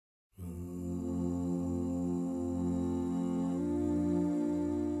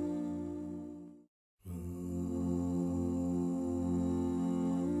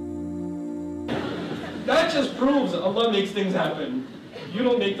that just proves Allah makes things happen. You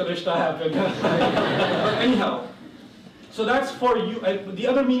don't make the rishta happen. But anyhow, so that's for you. The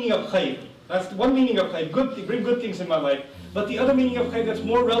other meaning of khayr. That's one meaning of khayr. Bring good things in my life. But the other meaning of khayr that's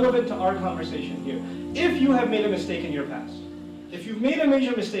more relevant to our conversation here. If you have made a mistake in your past, if you've made a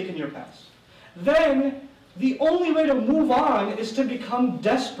major mistake in your past, then the only way to move on is to become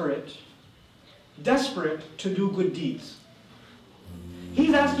desperate to do good deeds.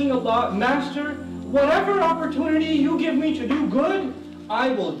 He's asking Allah, Master, whatever opportunity you give me to do good, I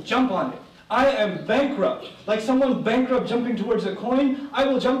will jump on it. I am bankrupt. Like someone bankrupt jumping towards a coin, I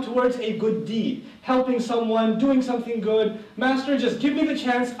will jump towards a good deed. Helping someone, doing something good. Master, just give me the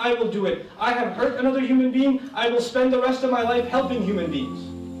chance, I will do it. I have hurt another human being, I will spend the rest of my life helping human beings.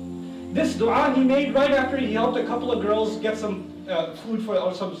 This dua he made right after he helped a couple of girls get some food for,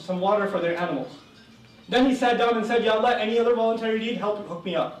 or some water for their animals. Then he sat down and said, Ya Allah, any other voluntary deed, hook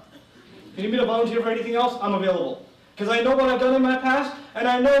me up. If you need me to volunteer for anything else, I'm available. Because I know what I've done in my past, and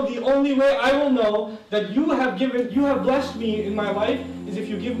I know the only way I will know that you have blessed me in my life is if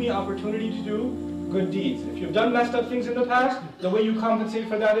you give me opportunity to do good deeds. If you've done messed up things in the past, the way you compensate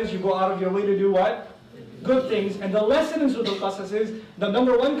for that is you go out of your way to do what? Good things. And the lesson in Surah Al-Qasas is, the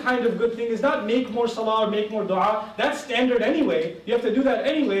number one kind of good thing is not make more salah or make more dua. That's standard anyway. You have to do that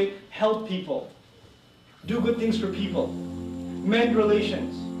anyway. Help people. Do good things for people. Mend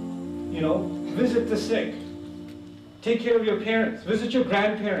relations. You know, visit the sick. Take care of your parents. Visit your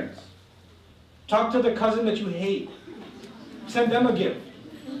grandparents. Talk to the cousin that you hate. Send them a gift.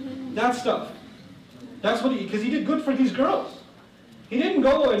 That stuff. That's what because he did good for these girls. He didn't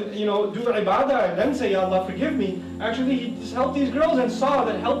go and, you know, do ibadah and then say, Ya Allah, forgive me. Actually, he just helped these girls and saw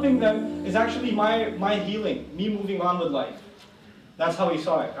that helping them is actually my healing, me moving on with life. That's how he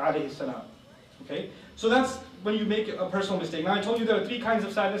saw it, alayhi salam. Okay? So that's when you make a personal mistake. Now I told you there are three kinds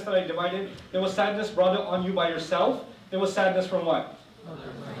of sadness that I divided. There was sadness brought on you by yourself. There was sadness from what?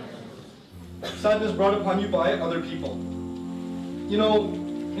 Sadness brought upon you by other people. You know,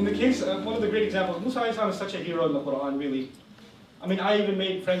 in the case of one of the great examples, Musa alayhi salam is such a hero in the Quran, really. I mean, I even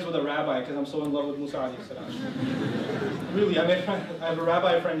made friends with a rabbi because I'm so in love with Musa alayhi salam. Really, I have a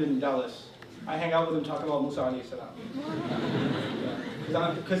rabbi friend in Dallas. I hang out with him talking about Musa alayhi salam.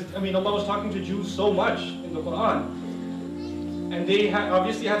 Because, I mean, Allah was talking to Jews so much in the Quran. And they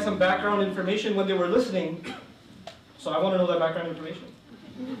obviously had some background information when they were listening. So I want to know that background information.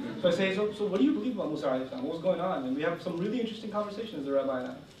 So I say, so what do you believe about Musa alayhi salam? What's going on? And we have some really interesting conversations, the rabbi and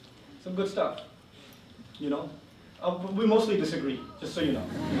I. Some good stuff. You know? We mostly disagree, just so you know.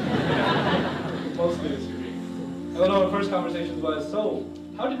 Mostly disagree. And one of our first conversations was, so,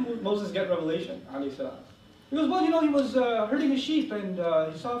 how did Moses get revelation, alayhi salam? He goes, well, you know, he was herding his sheep and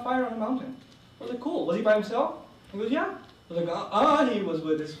he saw a fire on a mountain. I was like, cool. Was he by himself? He goes, yeah. I was like, he was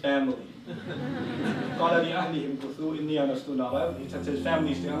with his family. He said to his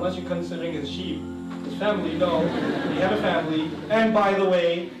family, unless you're considering his sheep, his family, no. He had a family. And by the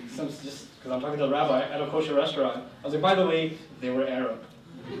way, just because I'm talking to the rabbi at a kosher restaurant, I was like, by the way, they were Arab.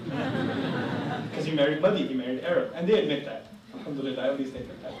 Because he married Madi, he married Arab. And they admit that. Alhamdulillah, at least they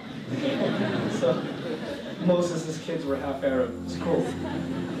admit that. So, Moses' kids were half Arab. It's cool.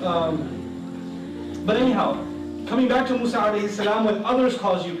 But anyhow, coming back to Musa alayhi salam, when others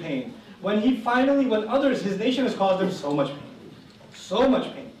cause you pain, when others, his nation has caused him so much pain. So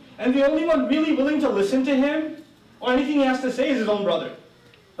much pain. And the only one really willing to listen to him, or anything he has to say, is his own brother.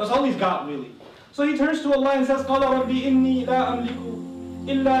 That's all he's got, really. So he turns to Allah and says, قَالَ رَبِّي إِنِّي لَا أَمْلِكُ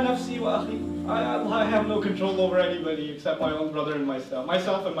إِلَّا نَفْسِي وَأَخِي. I have no control over anybody except my own brother and myself.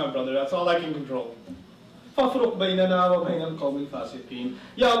 Myself and my brother, that's all I can control. فَافْرُقْ بَيْنَنَا وَبَيْنَ الْقَوْمِ الْفَاسِقِينَ.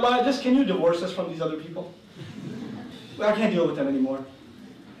 Ya Allah, just can you divorce us from these other people? I can't deal with them anymore.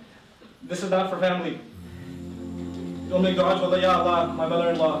 This is not for family. Don't make dua to Allah, Ya Allah, my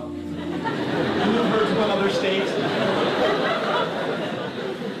mother-in-law. Move her to another state.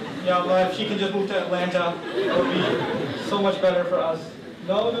 Ya Allah, if she can just move to Atlanta, it would be so much better for us.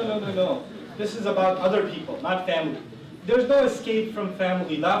 No, no, no, no, no. This is about other people, not family. There's no escape from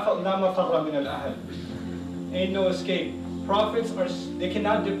family. La mafarra min al-ahad. Ain't no escape. Prophets they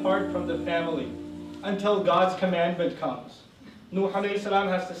cannot depart from the family until God's commandment comes. Nuh alayhi salam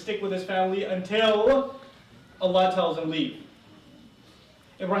has to stick with his family until Allah tells him leave.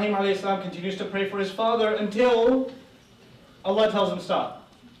 Ibrahim alayhi salam continues to pray for his father until Allah tells him stop.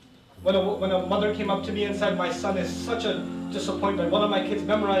 When a mother came up to me and said, my son is such a disappointment. One of my kids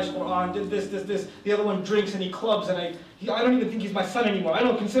memorized Quran, did this. The other one drinks and he clubs and I don't even think he's my son anymore. I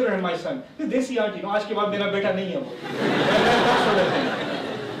don't consider him my son. This desi auntie, no, aaj ke baad mera beta nahi hai wo. That sort of thing.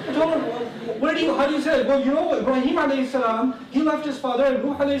 I told her, how do you say it? Well, you know, Ibrahim alayhi salam, he left his father, and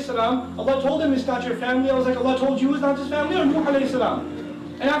Nuh alayhi salam, Allah told him it's not your family. I was like, Allah told you it's not his family, or Nuh alayhi salam?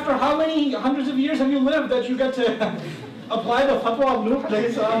 And after how many hundreds of years have you lived that you get to apply the fatwa of Nuh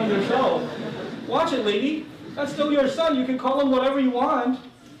alayhi salam yourself? Watch it, lady. That's still your son. You can call him whatever you want,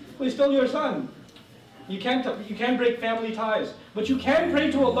 but he's still your son. You can't break family ties. But you can pray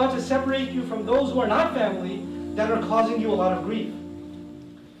to Allah to separate you from those who are not family that are causing you a lot of grief.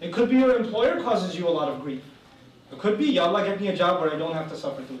 It could be your employer causes you a lot of grief. It could be, Ya Allah, get me a job where I don't have to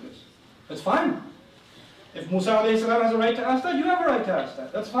suffer through this. That's fine. If Musa alayhi salam has a right to ask that, you have a right to ask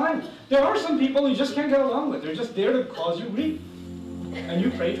that. That's fine. There are some people you just can't get along with. They're just there to cause you grief. And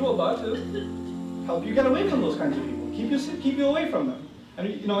you pray to Allah to help you get away from those kinds of people. Keep you away from them. And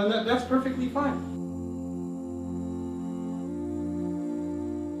you know, and that's perfectly fine.